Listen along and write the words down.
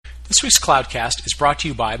This week's Cloudcast is brought to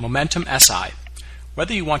you by Momentum SI.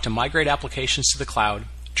 Whether you want to migrate applications to the cloud,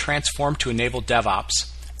 transform to enable DevOps,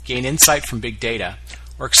 gain insight from big data,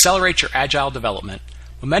 or accelerate your agile development,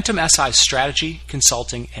 Momentum SI's strategy,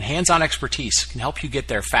 consulting, and hands-on expertise can help you get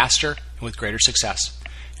there faster and with greater success.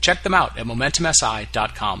 Check them out at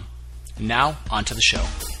MomentumSI.com. And now, on to the show.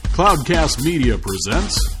 Cloudcast Media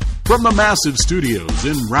presents, from the massive studios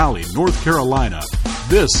in Raleigh, North Carolina,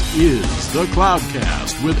 this is the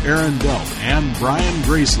Cloudcast with Aaron Delp and Brian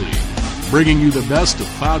Gracely, bringing you the best of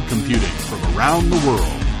cloud computing from around the world.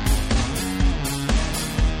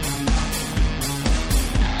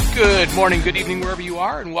 Good morning, good evening, wherever you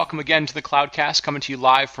are, and welcome again to the Cloudcast, coming to you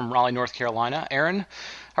live from Raleigh, North Carolina. Aaron,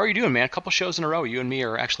 how are you doing, man? A couple shows in a row. You and me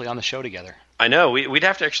are actually on the show together. I know. We'd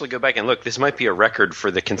have to actually go back and look. This might be a record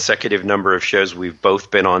for the consecutive number of shows we've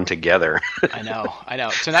both been on together. I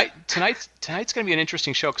know. Tonight's going to be an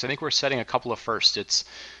interesting show because I think we're setting a couple of firsts. It's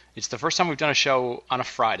the first time we've done a show on a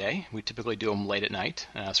Friday. We typically do them late at night,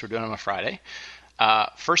 so we're doing them on a Friday.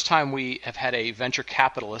 First time we have had a venture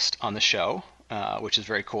capitalist on the show, which is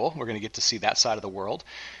very cool. We're going to get to see that side of the world.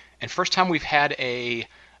 And first time we've had a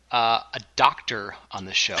doctor on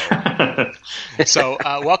the show. So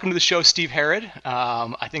welcome to the show, Steve Herod.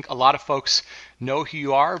 I think a lot of folks know who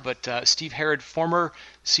you are, but Steve Herod, former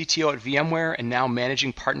CTO at VMware and now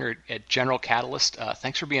managing partner at General Catalyst.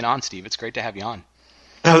 Thanks for being on, Steve. It's great to have you on.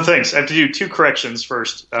 Oh, thanks. I have to do two corrections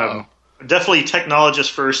first. Definitely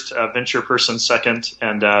technologist first, venture person second,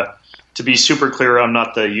 and to be super clear, I'm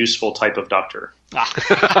not the useful type of doctor.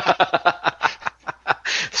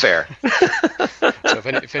 Fair. So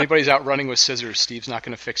if anybody's out running with scissors, Steve's not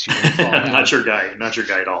going to fix you. Not your guy. Not your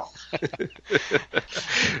guy at all.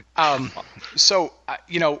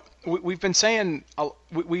 We've been saying a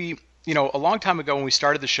long time ago when we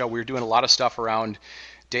started the show, we were doing a lot of stuff around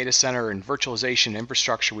data center and virtualization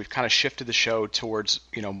infrastructure. We've kind of shifted the show towards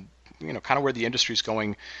kind of where the industry's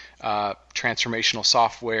going, transformational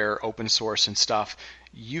software, open source and stuff.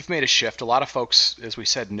 You've made a shift. A lot of folks, as we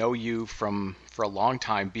said, know you for a long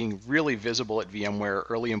time, being really visible at VMware,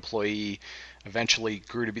 early employee, eventually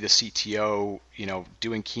grew to be the CTO,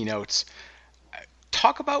 doing keynotes.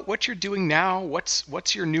 Talk about what you're doing now.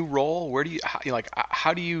 What's your new role? Where do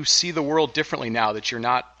how do you see the world differently now that you're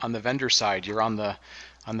not on the vendor side, you're on the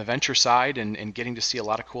venture side and getting to see a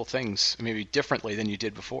lot of cool things, maybe differently than you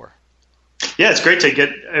did before? Yeah, it's great to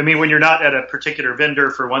when you're not at a particular vendor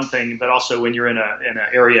for one thing, but also when you're in an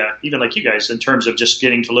area, even like you guys, in terms of just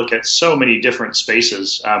getting to look at so many different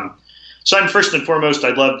spaces. So I'm first and foremost, I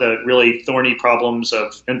love the really thorny problems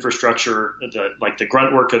of infrastructure, the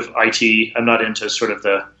grunt work of IT. I'm not into sort of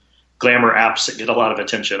the glamour apps that get a lot of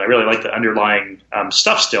attention. I really like the underlying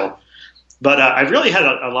stuff still. But I've really had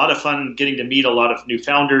a lot of fun getting to meet a lot of new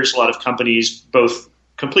founders, a lot of companies, both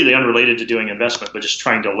completely unrelated to doing investment, but just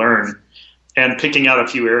trying to learn and picking out a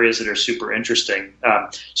few areas that are super interesting.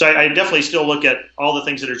 So I definitely still look at all the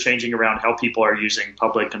things that are changing around how people are using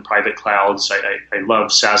public and private clouds. I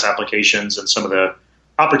love SaaS applications and some of the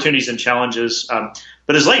opportunities and challenges.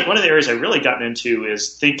 But as late, one of the areas I've really gotten into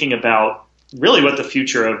is thinking about really what the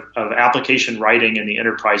future of application writing in the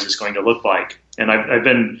enterprise is going to look like. And I've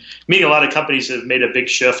been meeting a lot of companies that have made a big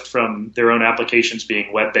shift from their own applications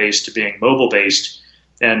being web-based to being mobile-based,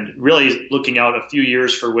 and really looking out a few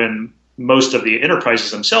years for when most of the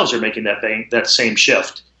enterprises themselves are making that same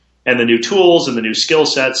shift. And the new tools and the new skill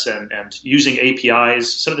sets and using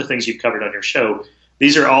APIs, some of the things you've covered on your show,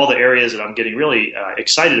 these are all the areas that I'm getting really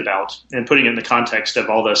excited about and putting in the context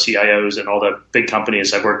of all the CIOs and all the big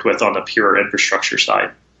companies I've worked with on the pure infrastructure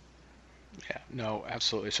side. Yeah, no,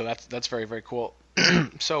 absolutely. So that's very, very cool.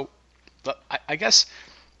 So I guess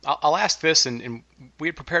I'll ask this, and we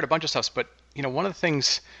had prepared a bunch of stuff, but one of the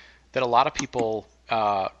things that a lot of people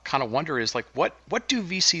kind of wonder is what do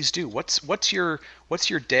VCs do? What's your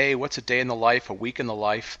day? What's a day in the life? A week in the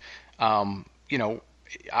life?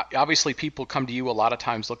 Obviously people come to you a lot of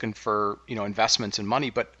times looking for investments and money,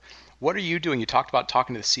 but what are you doing? You talked about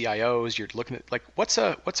talking to the CIOs. You're looking at what's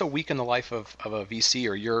a week in the life of a VC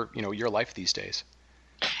or your life these days?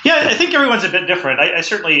 Yeah, I think everyone's a bit different. I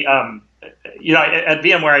certainly at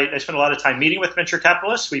VMware I spent a lot of time meeting with venture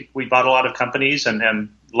capitalists. We bought a lot of companies and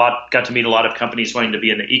got to meet a lot of companies wanting to be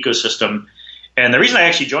in the ecosystem. And the reason I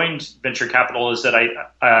actually joined venture capital is that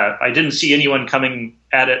I didn't see anyone coming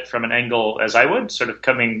at it from an angle as I would, sort of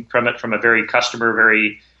coming from it from a very customer,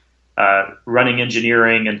 very running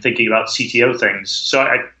engineering and thinking about CTO things. So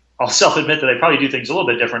I'll self-admit that I probably do things a little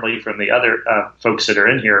bit differently from the other folks that are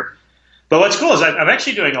in here. But what's cool is I'm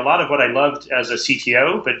actually doing a lot of what I loved as a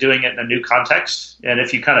CTO, but doing it in a new context. And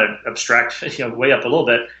if you kind of abstract way up a little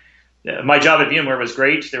bit, my job at VMware was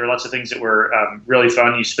great. There were lots of things that were really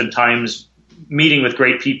fun. You spend times meeting with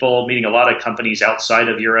great people, meeting a lot of companies outside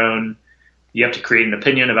of your own. You have to create an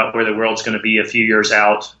opinion about where the world's going to be a few years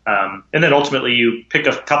out. And then ultimately you pick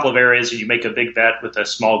a couple of areas and you make a big bet with a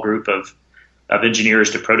small group of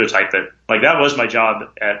engineers to prototype it. Like that was my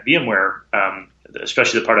job at VMware,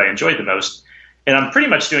 especially the part I enjoyed the most. And I'm pretty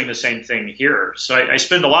much doing the same thing here. So I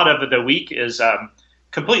spend a lot of the week is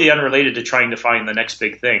completely unrelated to trying to find the next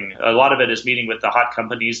big thing. A lot of it is meeting with the hot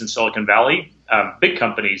companies in Silicon Valley, big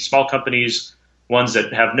companies, small companies, ones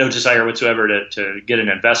that have no desire whatsoever to get an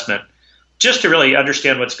investment, just to really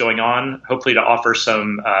understand what's going on, hopefully to offer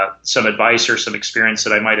some advice or some experience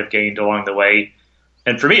that I might have gained along the way.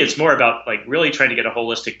 And for me, it's more about like really trying to get a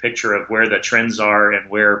holistic picture of where the trends are and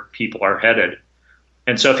where people are headed.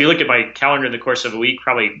 And so if you look at my calendar in the course of a week,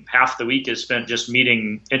 probably half the week is spent just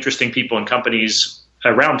meeting interesting people and companies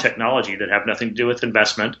around technology that have nothing to do with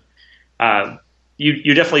investment.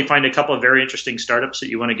 You definitely find a couple of very interesting startups that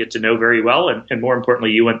you want to get to know very well. And more importantly,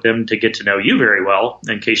 you want them to get to know you very well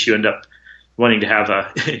in case you end up wanting to have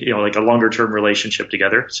like a longer term relationship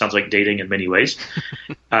together. Sounds like dating in many ways,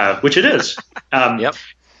 which it is. Yep.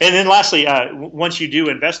 And then lastly, once you do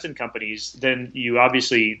invest in companies, then you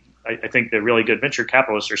obviously, I think the really good venture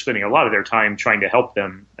capitalists are spending a lot of their time trying to help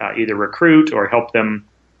them either recruit or help them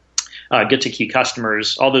get to key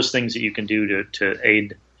customers, all those things that you can do to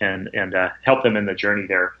aid and help them in the journey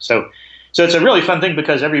there. So it's a really fun thing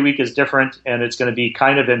because every week is different and it's going to be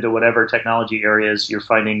kind of into whatever technology areas you're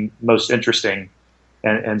finding most interesting.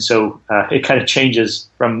 And so it kind of changes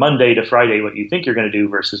from Monday to Friday what you think you're going to do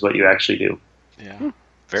versus what you actually do. Yeah.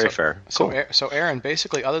 Very fair. Cool. So Aaron,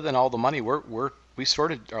 basically, other than all the money, we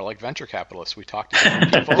sort of are like venture capitalists. We talk to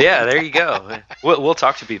different people. Yeah, there you go. We'll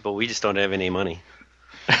talk to people. We just don't have any money.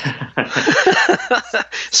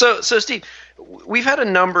 So Steve, we've had a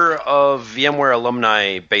number of VMware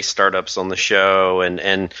alumni-based startups on the show,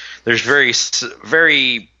 and there's very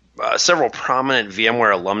several prominent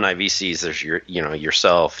VMware alumni VCs. There's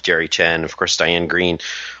yourself, Jerry Chen, of course, Diane Green.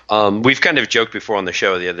 We've kind of joked before on the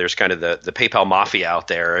show that there's kind of the PayPal mafia out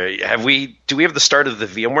there. Do we have the start of the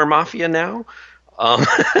VMware mafia now?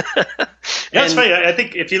 It's funny. I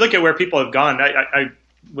think if you look at where people have gone, I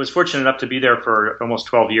was fortunate enough to be there for almost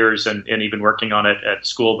 12 years and even working on it at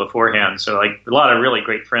school beforehand. So like a lot of really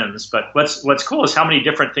great friends. But what's cool is how many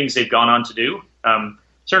different things they've gone on to do.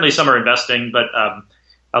 Certainly some are investing, but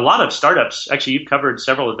a lot of startups, actually you've covered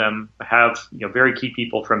several of them, have very key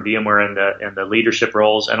people from VMware in the leadership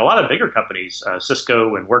roles, and a lot of bigger companies,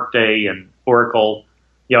 Cisco and Workday and Oracle,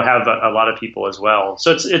 have a lot of people as well.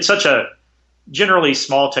 So it's such a generally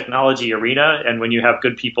small technology arena, and when you have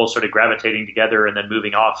good people sort of gravitating together and then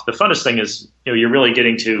moving off, the funnest thing is you're really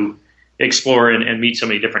getting to explore and meet so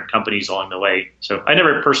many different companies along the way. So I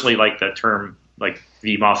never personally liked the term like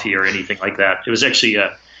V Mafia or anything like that. It was actually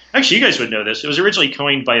you guys would know this. It was originally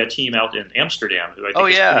coined by a team out in Amsterdam who I think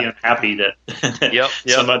is pretty unhappy that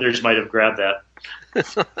some others might have grabbed that.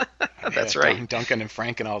 That's right. Duncan and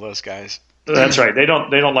Frank and all those guys. That's right. They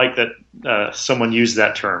don't like that someone used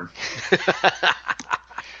that term.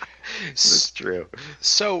 It's true.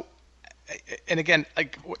 So, and again,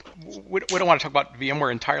 like we don't want to talk about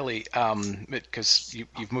VMware entirely because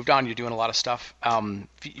you've moved on. You're doing a lot of stuff.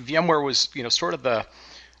 VMware was sort of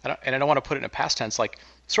and I don't want to put it in a past tense, like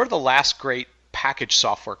sort of the last great package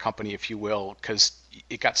software company, if you will, because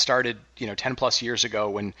it got started 10 plus years ago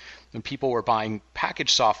when people were buying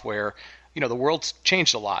package software. The world's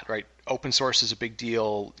changed a lot, right? Open source is a big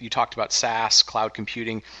deal. You talked about SaaS, cloud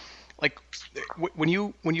computing. Like when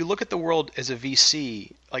you look at the world as a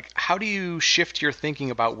VC, like how do you shift your thinking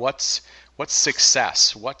about what's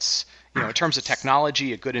success? What's in terms of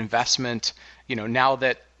technology, a good investment? Now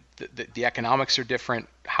that the economics are different,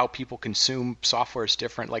 how people consume software is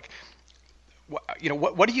different. Like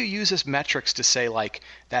what do you use as metrics to say like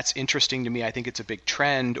that's interesting to me? I think it's a big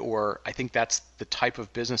trend, or I think that's the type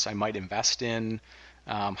of business I might invest in.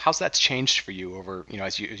 How's that changed for you over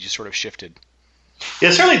as you sort of shifted?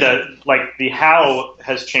 Yeah, certainly the how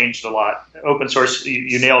has changed a lot. Open source,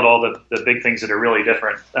 you nailed all the big things that are really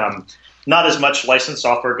different. Not as much licensed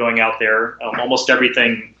software going out there. Almost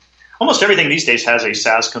everything these days has a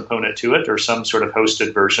SaaS component to it or some sort of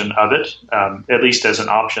hosted version of it, at least as an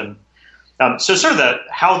option. So sort of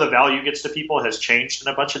how the value gets to people has changed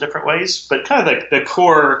in a bunch of different ways, but kind of the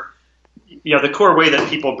core way that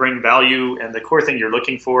people bring value and the core thing you're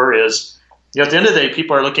looking for is, at the end of the day,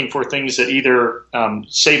 people are looking for things that either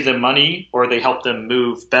save them money or they help them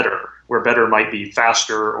move better, where better might be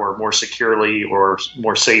faster or more securely or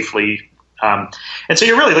more safely. And so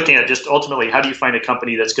you're really looking at just ultimately how do you find a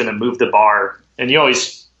company that's going to move the bar? And you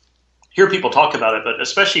always hear people talk about it, but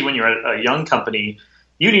especially when you're at a young company,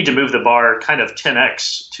 you need to move the bar kind of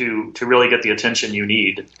 10x to really get the attention you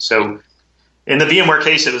need. So in the VMware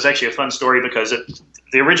case, it was actually a fun story because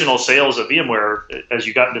the original sales of VMware, as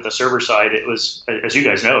you got into the server side, it was, as you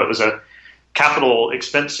guys know, it was a capital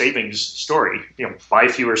expense savings story. Buy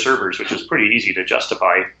fewer servers, which is pretty easy to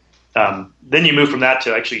justify. Then you move from that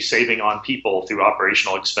to actually saving on people through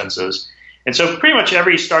operational expenses. And so pretty much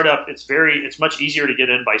every startup, it's much easier to get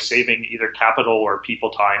in by saving either capital or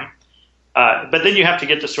people time. But then you have to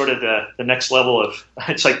get to sort of the next level of,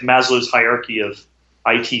 it's like Maslow's hierarchy of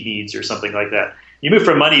IT needs or something like that. You move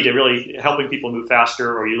from money to really helping people move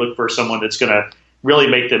faster, or you look for someone that's going to really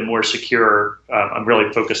make them more secure. I'm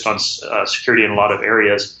really focused on security in a lot of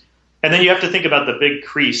areas. And then you have to think about the big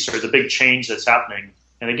crease or the big change that's happening.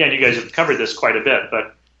 And again, you guys have covered this quite a bit,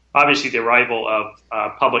 but obviously the arrival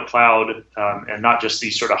of public cloud and not just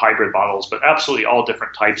these sort of hybrid models, but absolutely all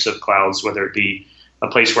different types of clouds, whether it be a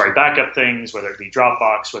place where I back up things, whether it be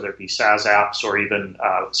Dropbox, whether it be SaaS apps, or even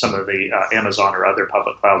some of the Amazon or other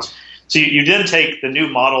public clouds. So you then take the new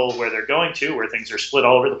model where they're going to, where things are split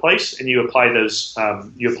all over the place, and you apply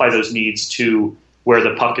those needs to where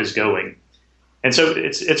the puck is going. And so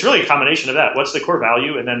it's really a combination of that. What's the core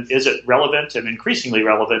value, and then is it relevant and increasingly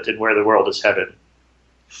relevant in where the world is headed?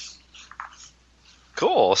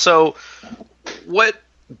 Cool. So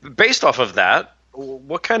based off of that,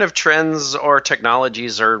 what kind of trends or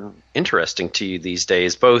technologies are interesting to you these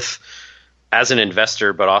days, both as an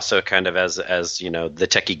investor, but also kind of as the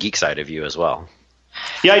techie geek side of you as well?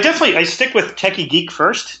 Yeah, I stick with techie geek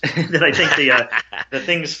first. That I think the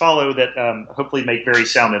things follow that hopefully make very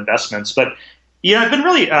sound investments. But I've been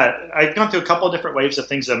really I've gone through a couple of different waves of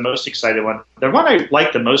things that I'm most excited about. The one I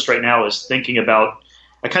like the most right now is thinking about,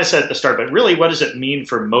 I kind of said at the start, but really what does it mean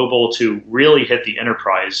for mobile to really hit the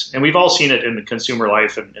enterprise? And we've all seen it in the consumer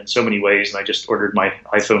life in so many ways, and I just ordered my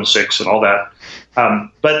iPhone 6 and all that.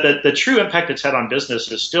 But the true impact it's had on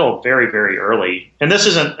business is still very, very early. And this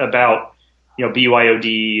isn't about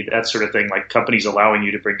BYOD, that sort of thing, like companies allowing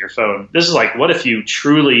you to bring your phone. This is like, what if you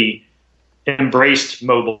truly embraced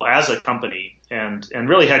mobile as a company and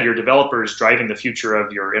really had your developers driving the future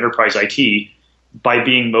of your enterprise IT by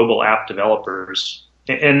being mobile app developers?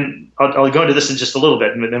 And I'll go into this in just a little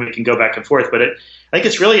bit, and then we can go back and forth. But I think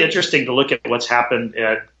it's really interesting to look at what's happened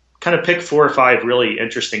at kind of pick 4 or 5 really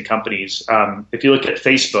interesting companies. If you look at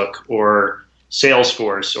Facebook or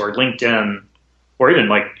Salesforce or LinkedIn, or even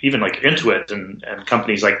like Intuit and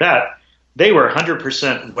companies like that, they were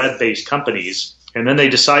 100% web-based companies. And then they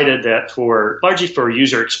decided that largely for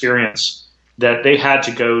user experience, that they had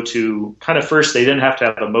to go to kind of first, they didn't have to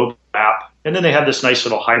have a mobile app. And then they have this nice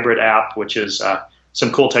little hybrid app, which is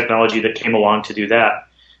some cool technology that came along to do that.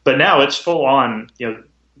 But now it's full on,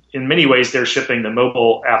 in many ways they're shipping the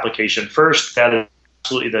mobile application first. That is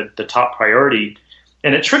absolutely the top priority.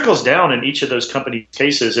 And it trickles down in each of those company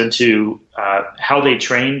cases into how they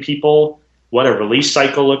train people, what a release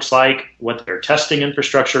cycle looks like, what their testing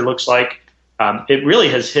infrastructure looks like. It really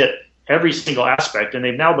has hit every single aspect, and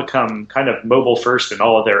they've now become kind of mobile first in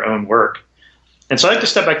all of their own work. And so I like to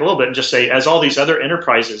step back a little bit and just say, as all these other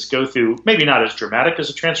enterprises go through, maybe not as dramatic as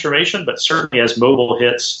a transformation, but certainly as mobile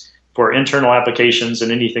hits for internal applications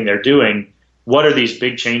and anything they're doing, what are these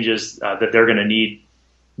big changes that they're going to need?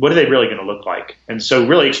 What are they really going to look like? And so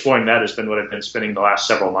really exploring that has been what I've been spending the last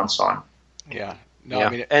several months on. Yeah. No, yeah. I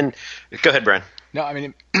mean, and go ahead, Brian. No, I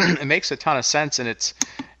mean, it makes a ton of sense, and it's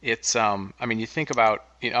I mean, you think about,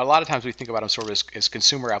 a lot of times we think about them sort of as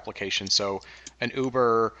consumer applications. So an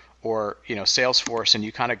Uber or, Salesforce, and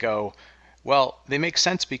you kind of go, well, they make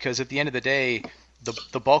sense because at the end of the day,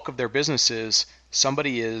 the bulk of their business is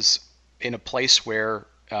somebody is in a place where,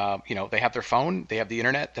 they have their phone, they have the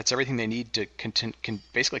internet, that's everything they need to can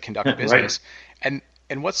basically conduct business. Right.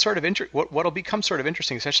 And what's sort of what'll become sort of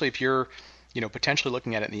interesting, especially if you're, potentially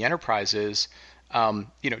looking at it in the enterprise is,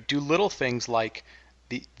 do little things like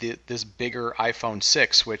this bigger iPhone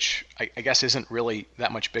 6, which I guess isn't really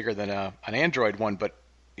that much bigger than an Android one, but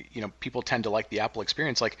people tend to like the Apple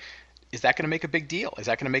experience. Like, is that going to make a big deal? Is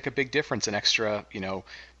that going to make a big difference? An extra,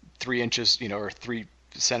 3 inches, or 3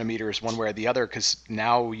 centimeters one way or the other? Because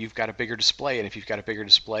now you've got a bigger display, and if you've got a bigger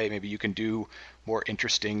display, maybe you can do more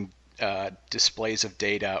interesting displays of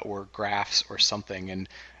data or graphs or something. And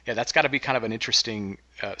yeah, that's got to be kind of an interesting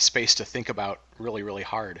space to think about really, really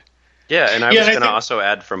hard. Yeah, and I was going to also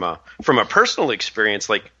add from a personal experience,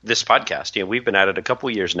 like this podcast. We've been at it a couple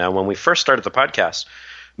of years now. When we first started the podcast,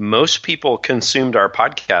 most people consumed our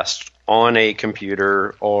podcast on a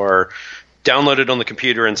computer or downloaded on the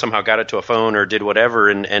computer and somehow got it to a phone or did whatever.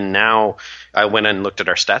 And now I went and looked at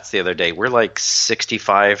our stats the other day. We're like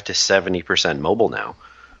 65 to 70% mobile now.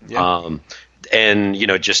 Yeah. And,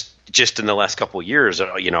 just in the last couple of years,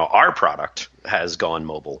 our product has gone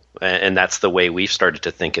mobile. And that's the way we've started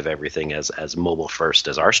to think of everything as mobile first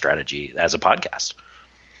as our strategy as a podcast.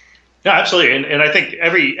 Yeah, absolutely. And I think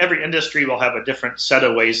every industry will have a different set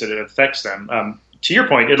of ways that it affects them. To your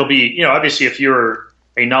point, it'll be, obviously if you're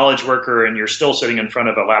a knowledge worker and you're still sitting in front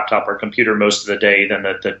of a laptop or computer most of the day, then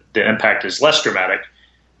the impact is less dramatic.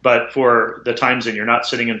 But for the times when you're not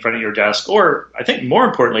sitting in front of your desk, or I think more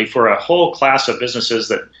importantly, for a whole class of businesses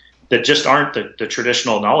that just aren't the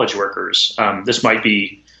traditional knowledge workers, this might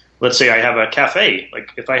be, let's say I have a cafe.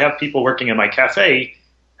 Like if I have people working in my cafe,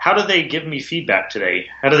 how do they give me feedback today?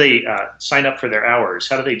 How do they sign up for their hours?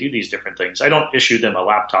 How do they do these different things? I don't issue them a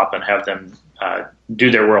laptop and have them do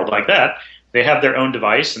their world like that. They have their own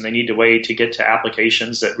device and they need a way to get to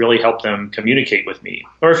applications that really help them communicate with me.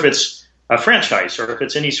 Or if it's a franchise or if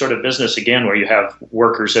it's any sort of business, again, where you have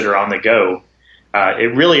workers that are on the go,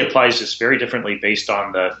 it really applies this very differently based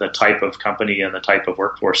on the type of company and the type of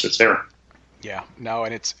workforce that's there. Yeah, no,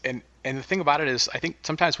 and the thing about it is, I think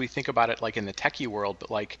sometimes we think about it like in the techie world,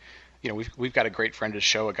 but like, we've got a great friend of the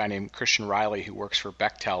show, a guy named Christian Riley, who works for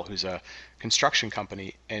Bechtel, who's a construction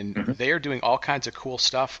company, and they are doing all kinds of cool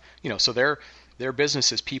stuff. So their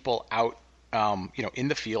business is people out, in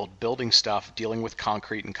the field building stuff, dealing with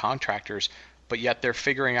concrete and contractors, but yet they're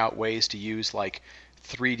figuring out ways to use like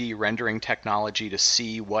 3D rendering technology to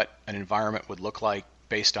see what an environment would look like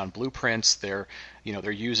based on blueprints. They're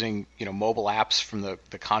using, mobile apps from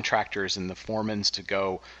the contractors and the foremans to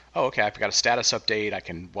go, oh, okay, I've got a status update. I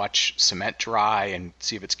can watch cement dry and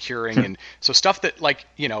see if it's curing. And so stuff that like,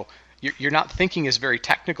 you're not thinking is very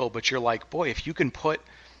technical, but you're like, boy, if you can put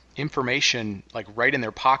information like right in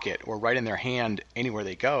their pocket or right in their hand anywhere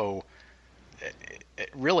they go, it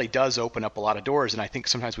really does open up a lot of doors. And I think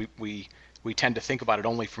sometimes we tend to think about it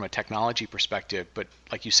only from a technology perspective. But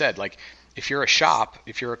like you said, like if you're a shop,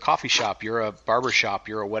 if you're a coffee shop, you're a barber shop,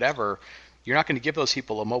 you're a whatever, you're not going to give those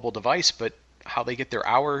people a mobile device, but how they get their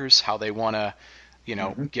hours, how they want to,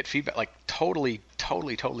 get feedback, like totally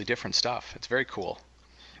different stuff. It's very cool.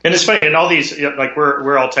 And it's funny, and all these, like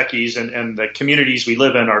we're all techies, and the communities we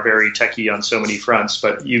live in are very techie on so many fronts.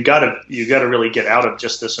 But you've got to really get out of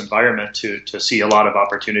just this environment to see a lot of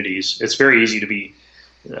opportunities. It's very easy to be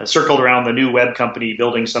circled around the new web company,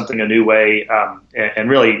 building something a new way, and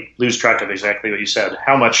really lose track of exactly what you said.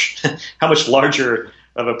 How much larger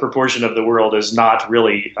of a proportion of the world is not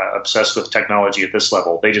really obsessed with technology at this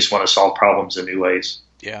level? They just want to solve problems in new ways.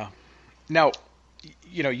 Yeah. Now,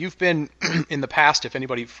 you've been in the past, if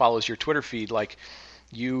anybody follows your Twitter feed, like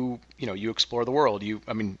you explore the world. You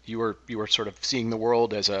were sort of seeing the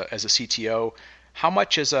world as a CTO. How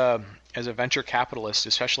much as a venture capitalist,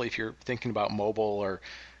 especially if you're thinking about mobile, or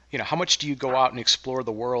how much do you go out and explore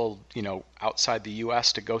the world, outside the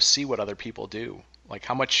US to go see what other people do? Like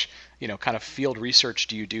how much, kind of field research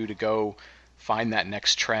do you do to go find that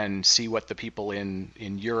next trend, see what the people in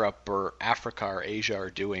Europe or Africa or Asia are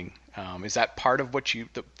doing? Is that part of what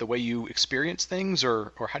the way you experience things,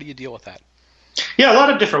 or how do you deal with that? Yeah, a lot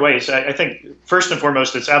of different ways. I think first and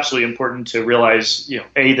foremost, it's absolutely important to realize,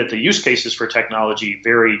 that the use cases for technology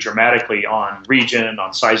vary dramatically on region,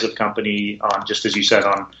 on size of company, on, just as you said,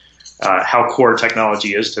 on how core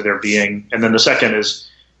technology is to their being. And then the second is,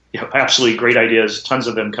 absolutely great ideas. Tons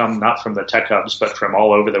of them come not from the tech hubs, but from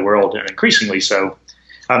all over the world, and increasingly so.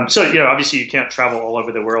 Obviously you can't travel all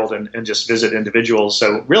over the world and just visit individuals.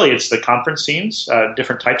 So really it's the conference scenes,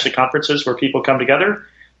 different types of conferences where people come together.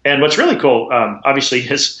 And what's really cool, obviously,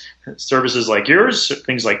 is services like yours,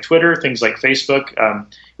 things like Twitter, things like Facebook,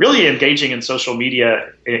 really engaging in social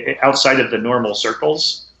media outside of the normal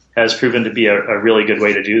circles has proven to be a really good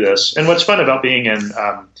way to do this. And what's fun about being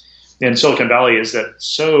in Silicon Valley is that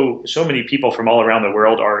so many people from all around the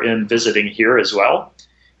world are visiting here as well.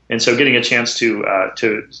 And so getting a chance to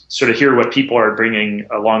sort of hear what people are bringing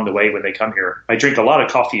along the way when they come here. I drink a lot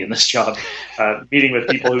of coffee in this job, meeting with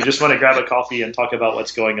people who just want to grab a coffee and talk about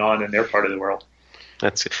what's going on in their part of the world.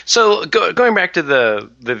 That's so. Going back to the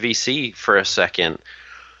VC for a second.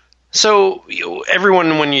 So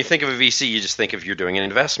everyone, when you think of a VC, you just think of you're doing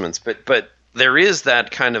investments, but there is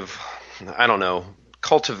that kind of, I don't know,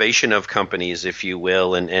 cultivation of companies, if you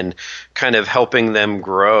will, and kind of helping them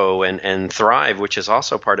grow and thrive, which is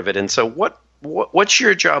also part of it. And so what's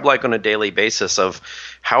your job like on a daily basis? Of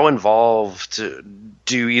how involved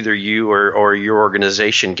do either you or your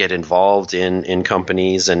organization get involved in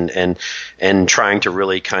companies and trying to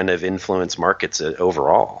really kind of influence markets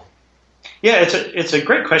overall? Yeah, it's a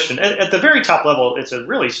great question. At the very top level, it's a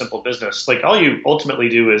really simple business. Like all you ultimately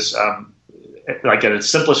do is, like at its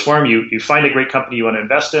simplest form, you find a great company you want to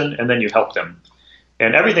invest in, and then you help them.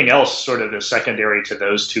 And everything else sort of is secondary to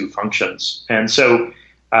those two functions. And so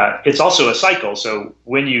it's also a cycle. So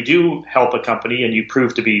when you do help a company and you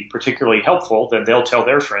prove to be particularly helpful, then they'll tell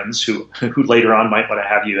their friends who later on might want to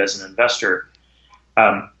have you as an investor.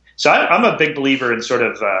 So I'm a big believer in sort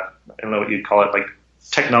of, I don't know what you'd call it, like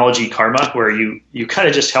technology karma, where you kind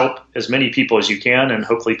of just help as many people as you can and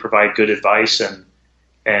hopefully provide good advice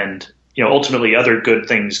and ultimately other good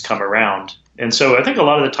things come around. And so I think a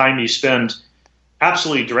lot of the time you spend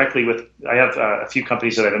absolutely directly with, I have a few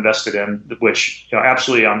companies that I've invested in, which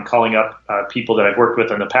absolutely I'm calling up people that I've worked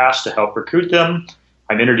with in the past to help recruit them.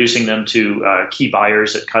 I'm introducing them to key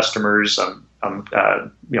buyers at customers. I'm on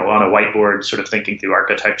a whiteboard sort of thinking through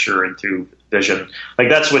architecture and through vision. Like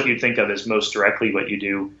that's what you'd think of as most directly what you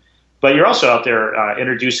do. But you're also out there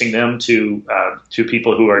introducing them to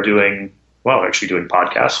people who are doing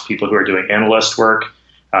podcasts, people who are doing analyst work,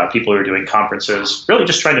 people who are doing conferences, really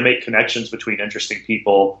just trying to make connections between interesting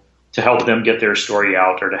people to help them get their story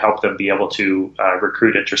out or to help them be able to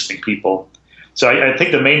recruit interesting people. So I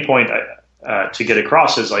think the main point to get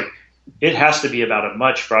across is like it has to be about a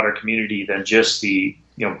much broader community than just the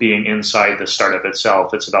being inside the startup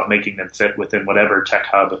itself. It's about making them fit within whatever tech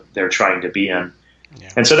hub they're trying to be in. Yeah.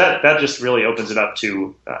 And so that just really opens it up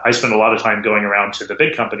to, I spend a lot of time going around to the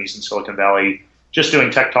big companies in Silicon Valley, just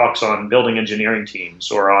doing tech talks on building engineering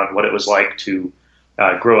teams or on what it was like to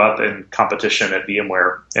grow up in competition at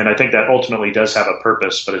VMware. And I think that ultimately does have a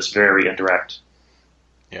purpose, but it's very indirect.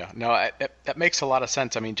 Yeah, no, that makes a lot of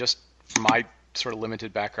sense. I mean, just from my sort of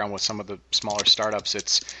limited background with some of the smaller startups,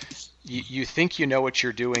 it's you think you know what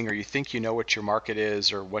you're doing, or you think you know what your market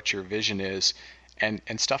is or what your vision is, and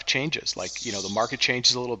stuff changes. Like, the market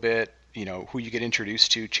changes a little bit, who you get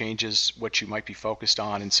introduced to changes what you might be focused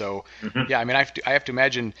on. And so, yeah, I mean, I have to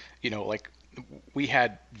imagine, like we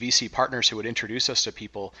had VC partners who would introduce us to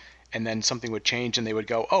people, and then something would change and they would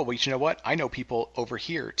go, oh, well, you know what? I know people over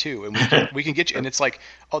here too. And we can get you. And it's like,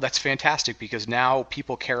 oh, that's fantastic, because now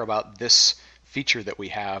people care about this feature that we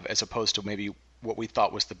have as opposed to maybe what we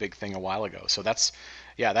thought was the big thing a while ago. So that's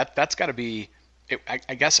got to be,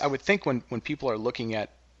 I guess I would think when people are looking at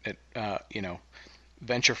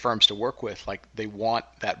venture firms to work with, like they want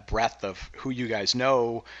that breadth of who you guys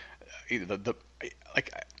know.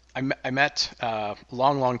 I met a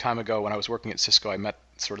long time ago when I was working at Cisco. I met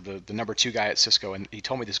sort of the number 2 guy at Cisco, and he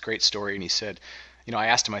told me this great story. And he said, I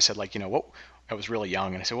asked him, I said, like, what? I was really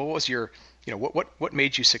young, and I said, well, what was your, what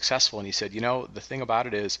made you successful? And he said, the thing about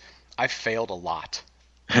it is I failed a lot.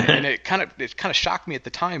 And it kind of shocked me at the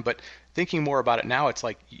time, but thinking more about it now, it's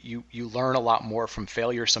like you learn a lot more from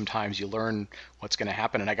failure. Sometimes you learn what's going to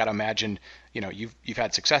happen, and I got to imagine, you've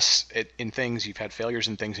had success in things, you've had failures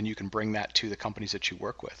in things, and you can bring that to the companies that you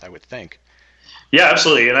work with, I would think. Yeah,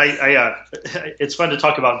 absolutely. And I it's fun to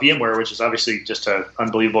talk about VMware, which is obviously just an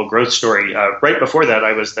unbelievable growth story. Right before that,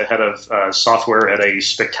 I was the head of software at a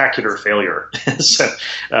spectacular failure. So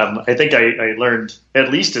I think I learned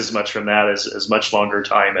at least as much from that as much longer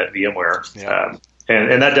time at VMware. Yeah.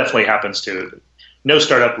 And that definitely happens too. No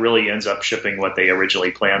startup really ends up shipping what they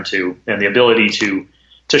originally planned to, and the ability to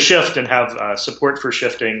shift and have support for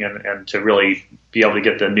shifting and to really be able to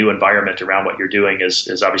get the new environment around what you're doing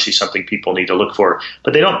is obviously something people need to look for.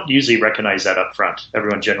 But they don't usually recognize that up front.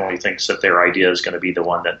 Everyone generally thinks that their idea is going to be the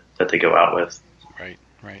one that they go out with.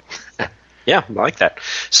 Right. Yeah, I like that.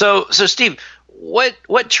 So Steve,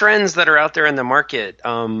 what trends that are out there in the market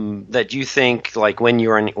that you think, like when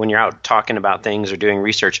you're out talking about things or doing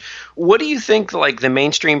research, what do you think, like the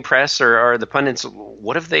mainstream press or the pundits,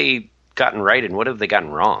 what have they gotten right and what have they gotten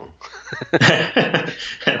wrong? I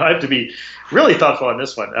have to be really thoughtful on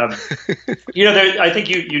this one. I think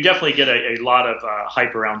you definitely get a lot of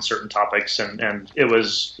hype around certain topics, and it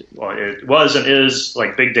was and is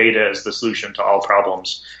like big data is the solution to all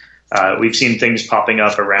problems. We've seen things popping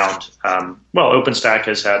up around. OpenStack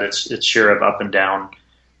has had its share of up and down,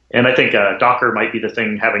 and I think Docker might be the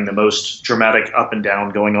thing having the most dramatic up and down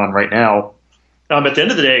going on right now. At the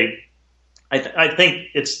end of the day, I think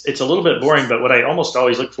it's a little bit boring, but what I almost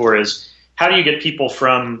always look for is how do you get people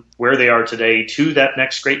from where they are today to that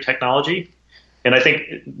next great technology? And I think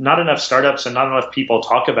not enough startups and not enough people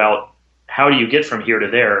talk about how do you get from here to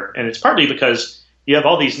there. And it's partly because you have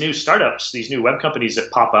all these new startups, these new web companies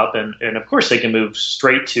that pop up, and of course they can move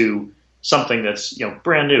straight to something that's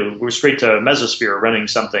brand new. We're straight to Mesosphere running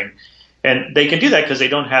something. And they can do that because they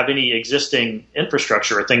don't have any existing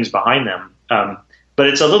infrastructure or things behind them. but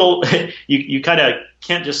it's a little you kind of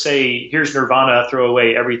can't just say here's nirvana, throw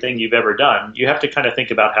away everything you've ever done. You have to kind of think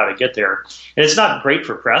about how to get there, and it's not great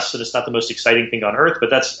for press, and it's not the most exciting thing on earth, but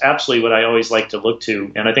that's absolutely what I always like to look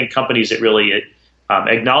to. And I think companies that really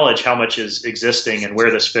acknowledge how much is existing and where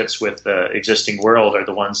this fits with the existing world are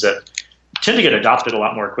the ones that tend to get adopted a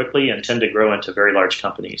lot more quickly and tend to grow into very large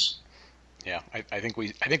companies. Yeah, I think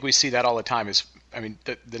we see that all the time.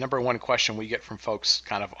 The number one question we get from folks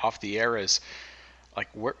kind of off the air is like,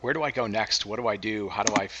 where do I go next? What do I do? How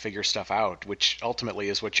do I figure stuff out? Which ultimately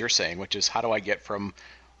is what you're saying, which is how do I get from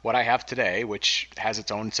what I have today, which has its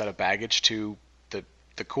own set of baggage, to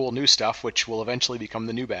the cool new stuff, which will eventually become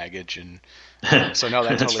the new baggage. And so no,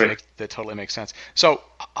 that totally makes sense. So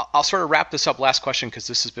I'll sort of wrap this up. Last question, because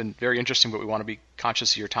this has been very interesting, but we want to be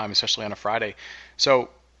conscious of your time, especially on a Friday. So,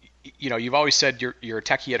 you've always said you're a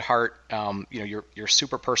techie at heart. You're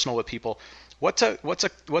super personal with people. What's a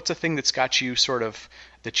thing that's got you sort of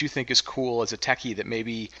that you think is cool as a techie that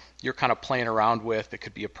maybe you're kind of playing around with? It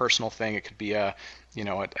could be a personal thing. It could be a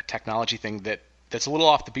technology thing that's a little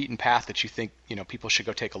off the beaten path that you think people should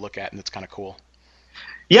go take a look at, and that's kind of cool.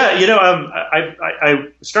 Yeah, I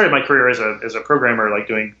started my career as a programmer, like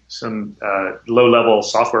doing some low-level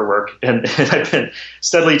software work, and I've been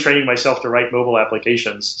steadily training myself to write mobile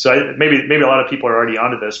applications. So maybe a lot of people are already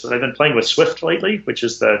onto this, but I've been playing with Swift lately, which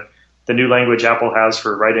is the new language Apple has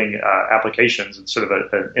for writing applications. It's sort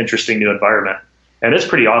of an interesting new environment, and it's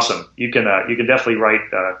pretty awesome. You can definitely write.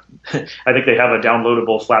 I think they have a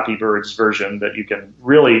downloadable Flappy Birds version that you can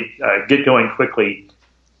really get going quickly.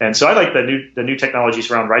 And so I like the new technologies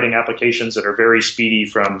around writing applications that are very speedy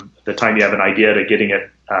from the time you have an idea to getting it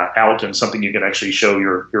out and something you can actually show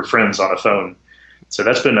your friends on a phone. So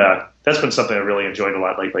that's been something I really enjoyed a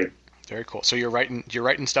lot lately. Very cool. So you're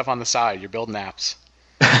writing stuff on the side. You're building apps.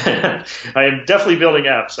 I am definitely building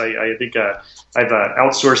apps. I think I've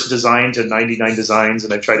outsourced design to 99 Designs,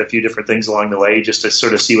 and I've tried a few different things along the way just to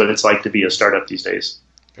sort of see what it's like to be a startup these days.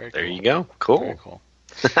 Very cool. There you go. Cool. Very cool.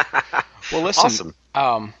 Well, listen.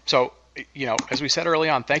 Awesome. So, as we said early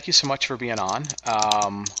on, thank you so much for being on.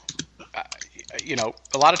 A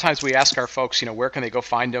lot of times we ask our folks, where can they go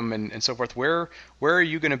find them and so forth. Where are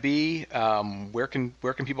you going to be? Where can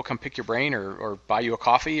people come pick your brain or buy you a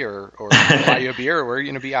coffee or buy you a beer? Or where are you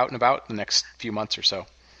going to be out and about the next few months or so?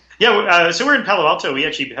 Yeah, so we're in Palo Alto. We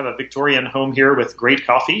actually have a Victorian home here with great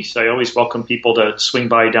coffee. So I always welcome people to swing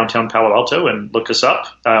by downtown Palo Alto and look us up.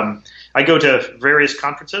 I go to various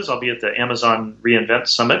conferences. I'll be at the Amazon reInvent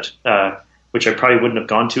Summit, which I probably wouldn't have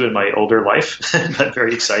gone to in my older life, but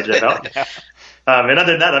very excited about. Yeah. And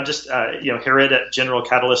other than that, I'm just, Herod at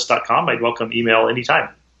generalcatalyst.com. I'd welcome email anytime.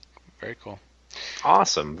 Very cool.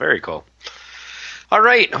 Awesome. Very cool. All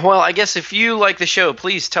right. Well, I guess if you like the show,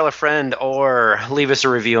 please tell a friend or leave us a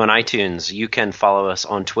review on iTunes. You can follow us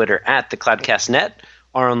on Twitter at @thecloudcastnet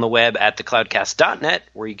or on the web at thecloudcast.net,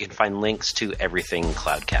 where you can find links to everything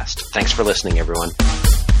Cloudcast. Thanks for listening, everyone.